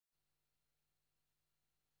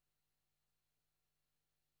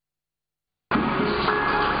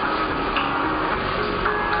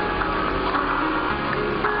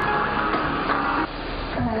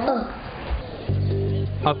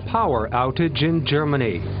A power outage in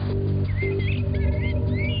Germany.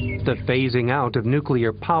 The phasing out of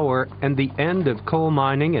nuclear power and the end of coal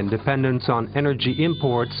mining and dependence on energy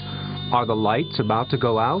imports. Are the lights about to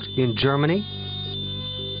go out in Germany?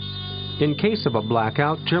 In case of a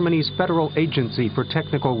blackout, Germany's Federal Agency for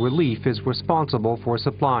Technical Relief is responsible for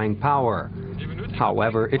supplying power.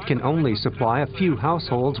 However, it can only supply a few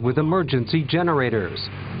households with emergency generators.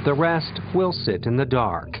 The rest will sit in the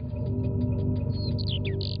dark.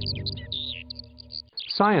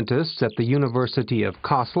 Scientists at the University of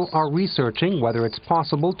Kassel are researching whether it's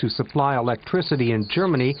possible to supply electricity in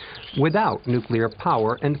Germany without nuclear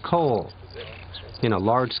power and coal. In a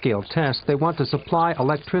large-scale test, they want to supply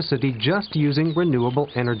electricity just using renewable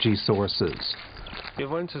energy sources.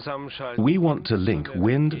 We want to link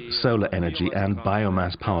wind, solar energy and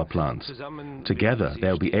biomass power plants. Together,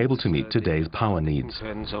 they'll be able to meet today's power needs.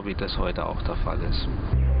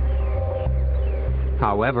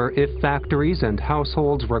 However, if factories and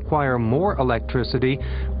households require more electricity,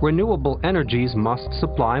 renewable energies must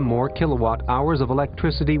supply more kilowatt hours of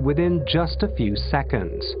electricity within just a few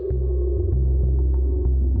seconds.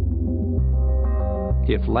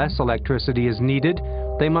 If less electricity is needed,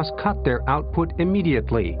 they must cut their output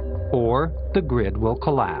immediately, or the grid will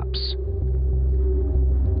collapse.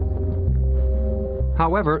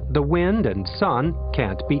 However, the wind and sun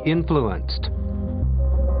can't be influenced.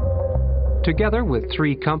 Together with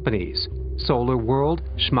 3 companies, Solar World,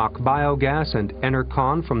 Schmack Biogas and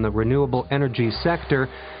Enercon from the renewable energy sector,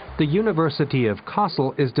 the University of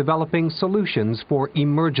Kassel is developing solutions for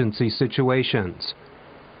emergency situations.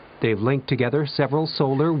 They've linked together several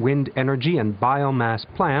solar, wind energy and biomass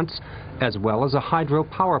plants, as well as a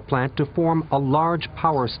hydropower plant to form a large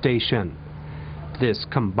power station. This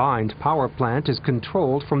combined power plant is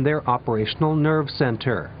controlled from their operational nerve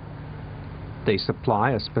center. They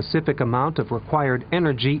supply a specific amount of required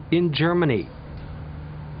energy in Germany.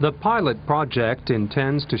 The pilot project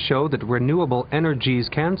intends to show that renewable energies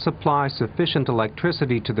can supply sufficient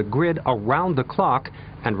electricity to the grid around the clock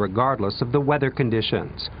and regardless of the weather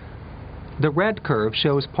conditions. The red curve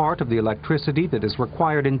shows part of the electricity that is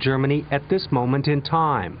required in Germany at this moment in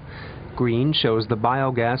time. Green shows the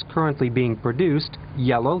biogas currently being produced,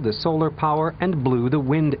 yellow the solar power, and blue the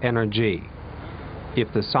wind energy.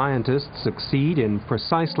 If the scientists succeed in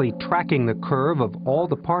precisely tracking the curve of all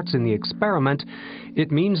the parts in the experiment,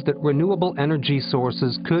 it means that renewable energy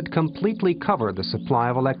sources could completely cover the supply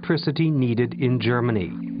of electricity needed in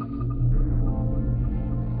Germany.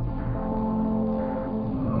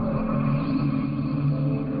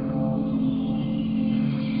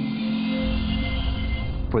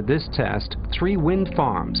 For this test, 3 wind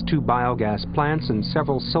farms, 2 biogas plants and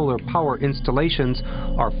several solar power installations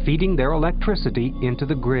are feeding their electricity into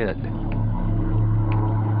the grid.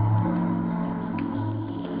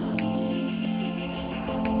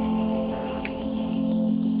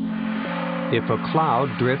 If a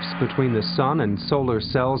cloud drifts between the sun and solar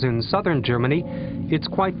cells in southern Germany, it's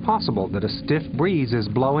quite possible that a stiff breeze is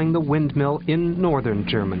blowing the windmill in northern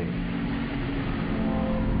Germany.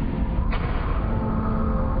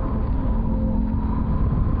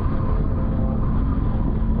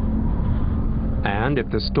 And if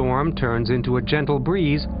the storm turns into a gentle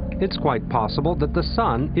breeze, it's quite possible that the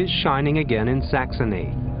sun is shining again in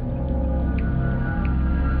Saxony.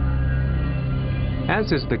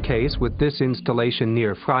 As is the case with this installation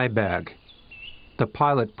near Freiberg. The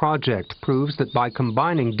pilot project proves that by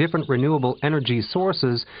combining different renewable energy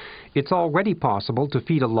sources, it's already possible to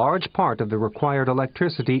feed a large part of the required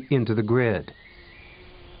electricity into the grid.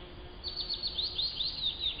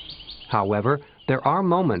 However, there are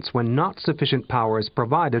moments when not sufficient power is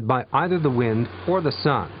provided by either the wind or the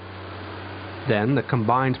sun. Then the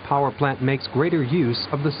combined power plant makes greater use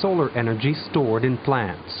of the solar energy stored in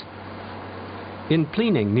plants. In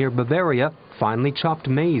Pliening near Bavaria, finely chopped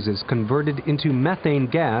maize is converted into methane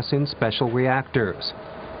gas in special reactors.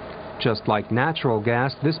 Just like natural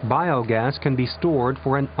gas, this biogas can be stored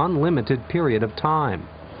for an unlimited period of time.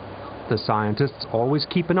 The scientists always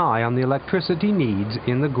keep an eye on the electricity needs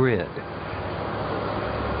in the grid.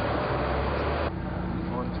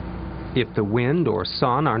 If the wind or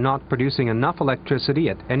sun are not producing enough electricity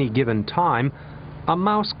at any given time, a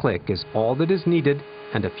mouse click is all that is needed,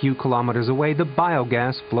 and a few kilometers away the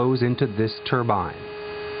biogas flows into this turbine.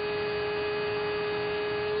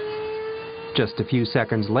 Just a few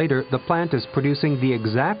seconds later, the plant is producing the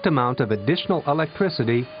exact amount of additional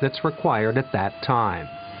electricity that's required at that time.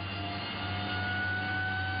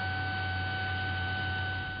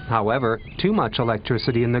 However, too much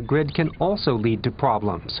electricity in the grid can also lead to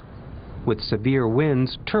problems. With severe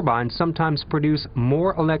winds, turbines sometimes produce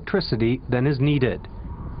more electricity than is needed.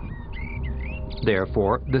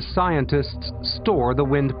 Therefore, the scientists store the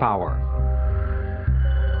wind power.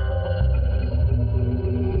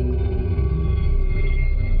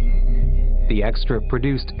 The extra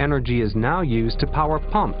produced energy is now used to power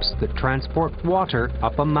pumps that transport water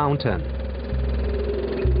up a mountain.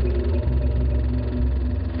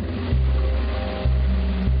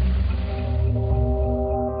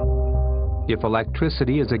 If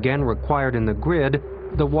electricity is again required in the grid,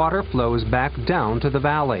 the water flows back down to the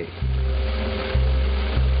valley.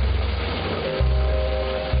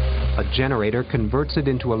 A generator converts it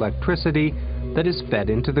into electricity that is fed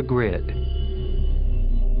into the grid.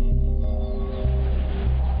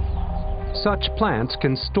 Such plants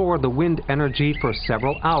can store the wind energy for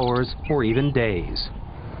several hours or even days.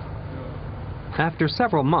 After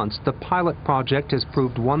several months, the pilot project has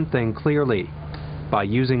proved one thing clearly. By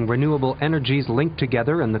using renewable energies linked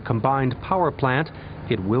together in the combined power plant,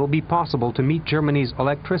 it will be possible to meet Germany's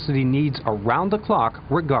electricity needs around the clock,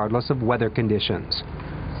 regardless of weather conditions.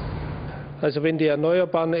 If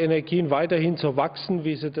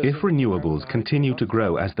renewables continue to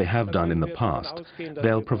grow as they have done in the past,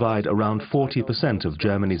 they'll provide around 40% of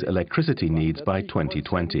Germany's electricity needs by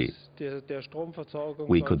 2020.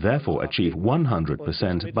 We could therefore achieve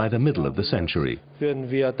 100% by the middle of the century.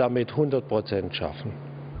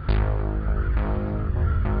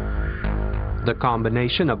 The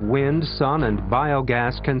combination of wind, sun, and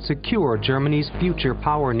biogas can secure Germany's future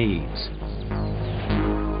power needs.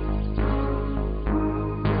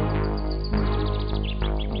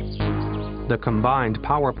 The combined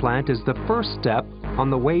power plant is the first step on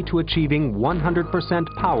the way to achieving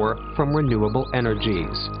 100% power from renewable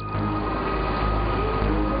energies.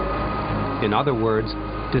 In other words,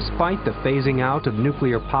 despite the phasing out of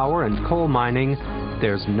nuclear power and coal mining,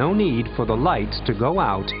 there's no need for the lights to go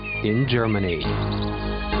out in Germany.